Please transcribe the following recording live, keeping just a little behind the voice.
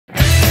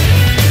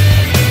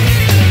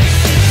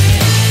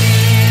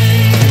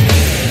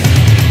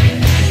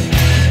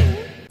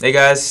Hey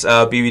guys,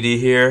 BBD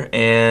here,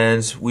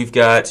 and we've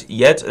got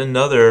yet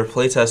another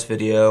playtest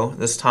video.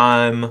 This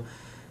time,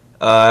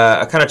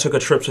 I kind of took a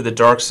trip to the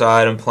dark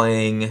side. I'm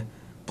playing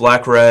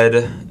Black-Red,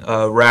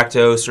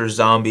 Rakdos, or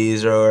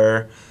Zombies,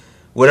 or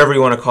whatever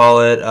you want to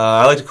call it.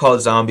 I like to call it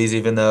Zombies,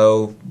 even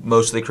though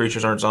most of the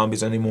creatures aren't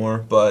zombies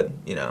anymore, but,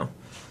 you know,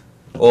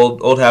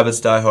 old habits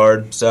die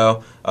hard.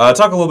 So,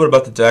 talk a little bit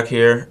about the deck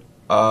here.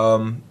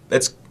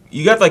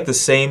 You got, like, the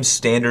same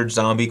standard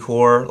zombie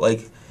core,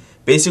 like,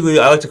 basically,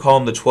 I like to call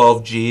them the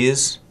 12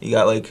 Gs. You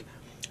got like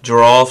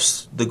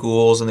Giraffes, the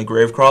Ghouls, and the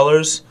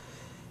Gravecrawlers,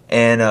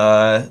 and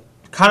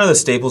kind of the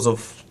staples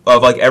of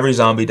like every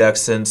zombie deck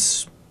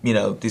since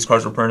these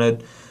cards were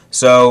printed.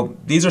 So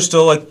these are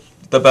still like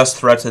the best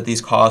threats at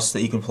these costs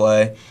that you can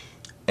play,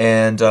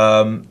 and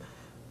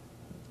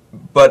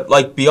but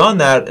like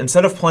beyond that,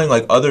 instead of playing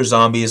like other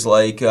zombies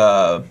like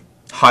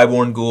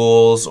Highborn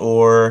Ghouls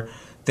or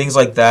things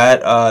like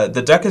that,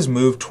 the deck has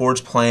moved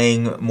towards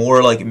playing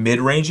more like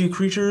mid-rangey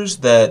creatures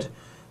that,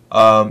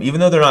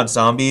 even though they're not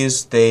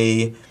zombies,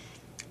 they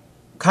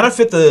kind of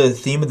fit the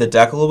theme of the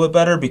deck a little bit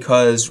better,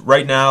 because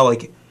right now,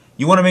 like,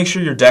 you want to make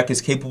sure your deck is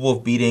capable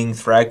of beating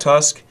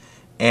Thragtusk,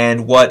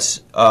 and what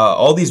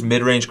all these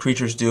mid-range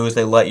creatures do is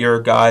they let your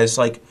guys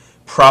like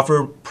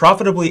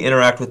profitably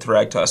interact with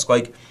Thragtusk.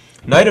 Like,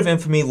 Knight of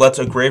Infamy lets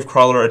a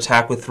Gravecrawler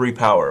attack with 3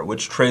 power,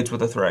 which trades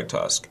with a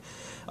Thragtusk.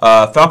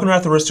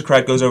 Falconwrath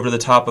Aristocrat goes over the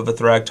top of a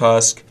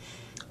Thragtusk.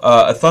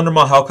 A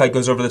Thundermaw Hellkite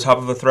goes over the top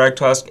of a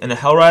Thragtusk, and a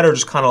Hellrider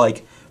just kind of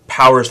like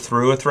powers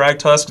through a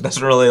Thragtusk. It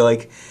doesn't really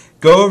like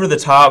go over the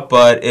top,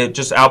 but it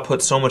just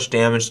outputs so much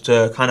damage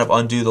to kind of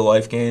undo the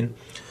life gain.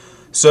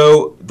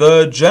 So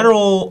the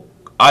general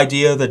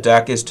idea of the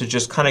deck is to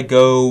just kind of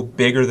go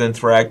bigger than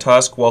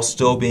Thragtusk while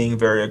still being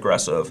very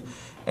aggressive.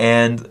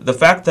 And the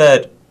fact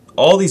that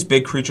all these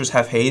big creatures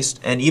have haste,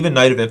 and even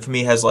Knight of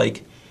Infamy has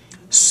like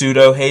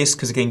pseudo haste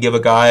because it can give a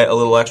guy a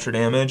little extra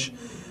damage,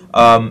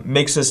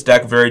 makes this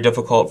deck very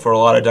difficult for a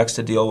lot of decks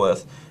to deal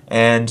with.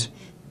 And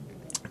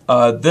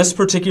this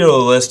particular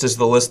list is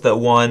the list that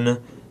won in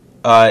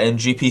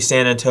GP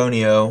San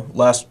Antonio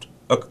last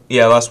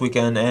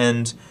weekend,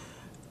 and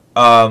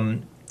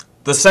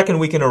the second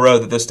week in a row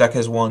that this deck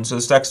has won. So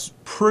this deck's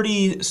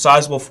pretty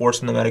sizable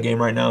force in the metagame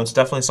right now. It's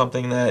definitely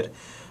something that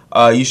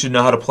you should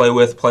know how to play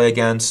with, play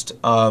against,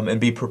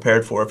 and be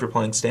prepared for if you're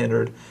playing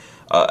Standard.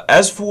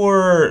 As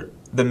for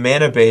the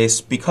mana base,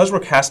 because we're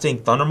casting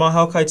Thundermaw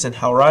Hellkites and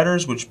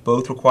Hellriders, which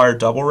both require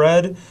double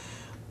red,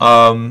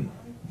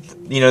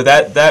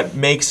 that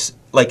makes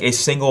like a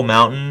single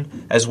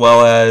mountain, as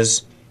well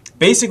as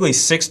basically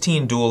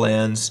 16 dual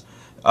lands,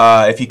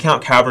 if you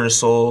count Cavernous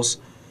Souls,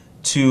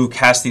 to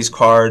cast these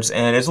cards.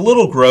 And it's a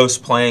little gross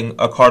playing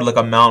a card like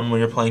a mountain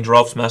when you're playing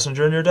Drelf's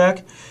Messenger in your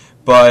deck,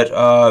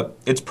 but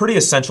it's pretty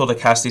essential to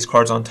cast these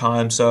cards on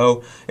time,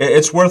 so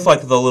it's worth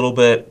like the little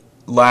bit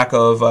lack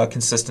of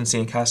consistency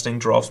in casting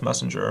Drelf's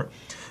Messenger.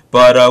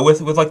 But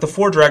with like the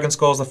 4 Dragon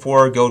Skulls, the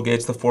 4 Guild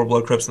Gates, the 4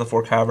 Blood Crypts, and the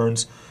 4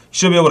 Caverns, you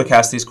should be able to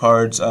cast these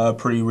cards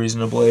pretty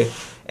reasonably.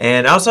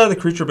 And outside of the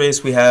creature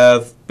base, we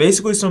have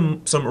basically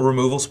some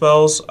removal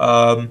spells.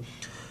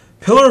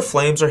 Pillar of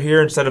Flames are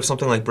here instead of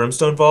something like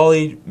Brimstone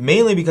Volley,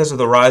 mainly because of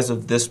the rise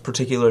of this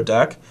particular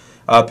deck.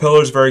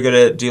 Pillar is very good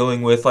at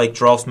dealing with like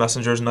Drelf's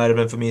Messengers, Knight of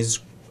Infamy's,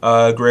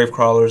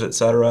 Gravecrawlers,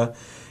 etc.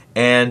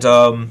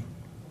 And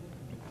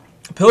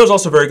Pillar is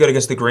also very good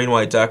against the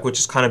green-white deck, which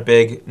is kind of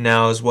big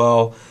now as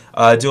well.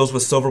 It deals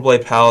with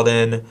Silverblade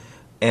Paladin,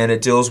 and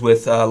it deals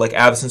with like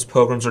Avacyn's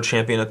Pilgrims or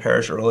Champion of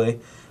Perish early.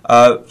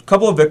 A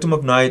couple of Victim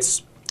of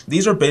Nights.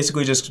 These are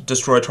basically just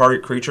destroy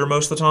target creature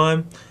most of the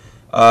time.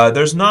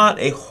 There's not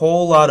a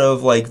whole lot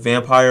of like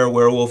vampire,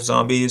 werewolf,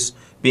 zombies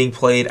being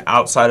played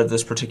outside of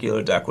this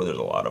particular deck where there's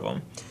a lot of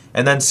them.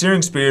 And then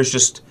Searing Spear is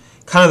just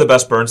kind of the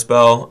best burn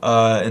spell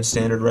in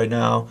Standard right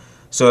now.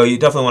 So you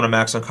definitely want to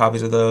max on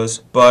copies of those.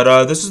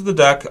 But this is the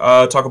deck.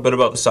 Talk a bit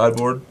about the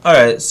sideboard.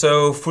 Alright,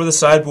 so for the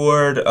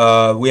sideboard,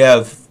 we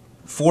have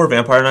 4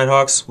 Vampire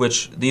Nighthawks,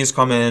 which these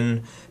come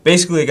in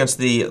basically against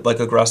the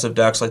like aggressive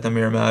decks like the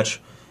Mirror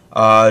Match.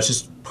 It's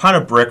just kind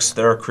of bricks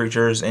their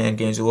creatures and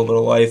gains you a little bit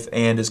of life,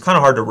 and it's kind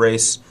of hard to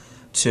race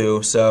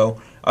too.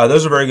 So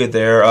those are very good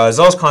there.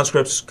 Zealous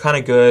Conscript's kind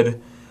of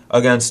good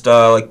against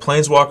like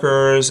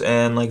Planeswalkers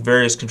and like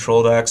various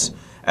control decks,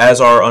 as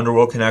are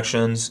Underworld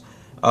Connections.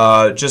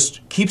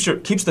 Just keeps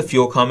the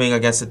fuel coming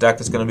against a deck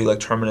that's going to be like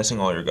Terminusing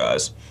all your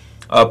guys.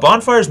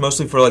 Bonfire is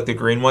mostly for like the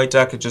green-white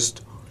deck. It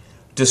just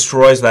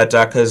destroys that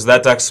deck, because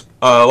that deck's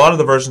a lot of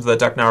the versions of that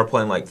deck now are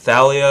playing like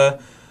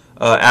Thalia,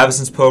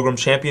 Avacyn's Pilgrim,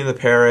 Champion of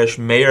the Parish,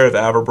 Mayor of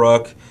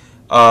Averbrook,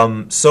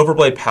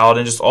 Silverblade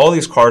Paladin, just all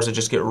these cards that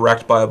just get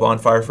wrecked by a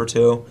Bonfire for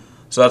 2.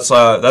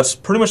 So that's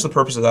pretty much the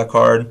purpose of that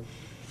card.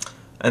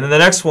 And then the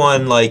next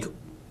one, like,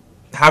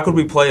 how could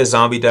we play a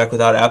zombie deck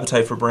without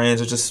Appetite for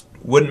Brains? It just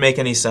wouldn't make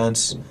any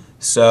sense.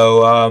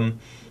 So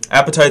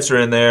Appetites are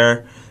in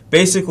there,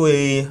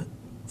 basically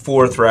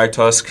for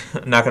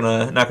Thragtusk. not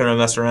gonna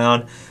mess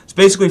around. It's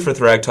basically for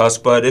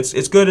Thragtusk, but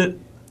it's good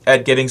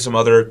at getting some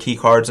other key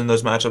cards in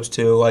those matchups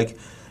too. Like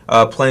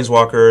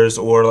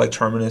Planeswalkers or like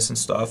Terminus and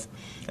stuff.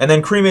 And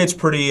then Cremate's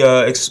pretty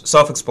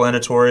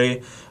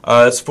self-explanatory.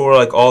 It's for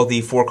like all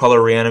the 4-color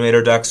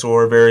Reanimator decks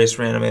or various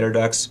Reanimator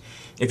decks.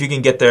 If you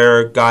can get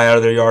their guy out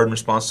of their yard in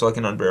response to like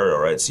an Unburial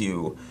Rites,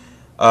 you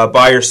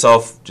buy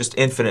yourself just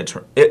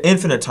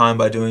infinite time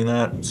by doing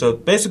that. So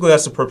basically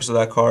that's the purpose of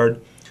that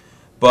card.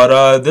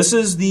 But this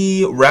is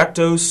the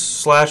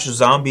Rakdos /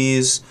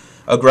 Zombies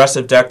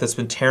aggressive deck that's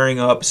been tearing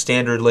up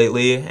Standard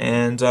lately,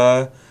 and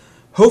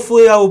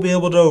hopefully I will be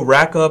able to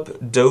rack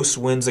up dose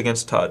wins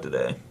against Todd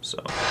today. So.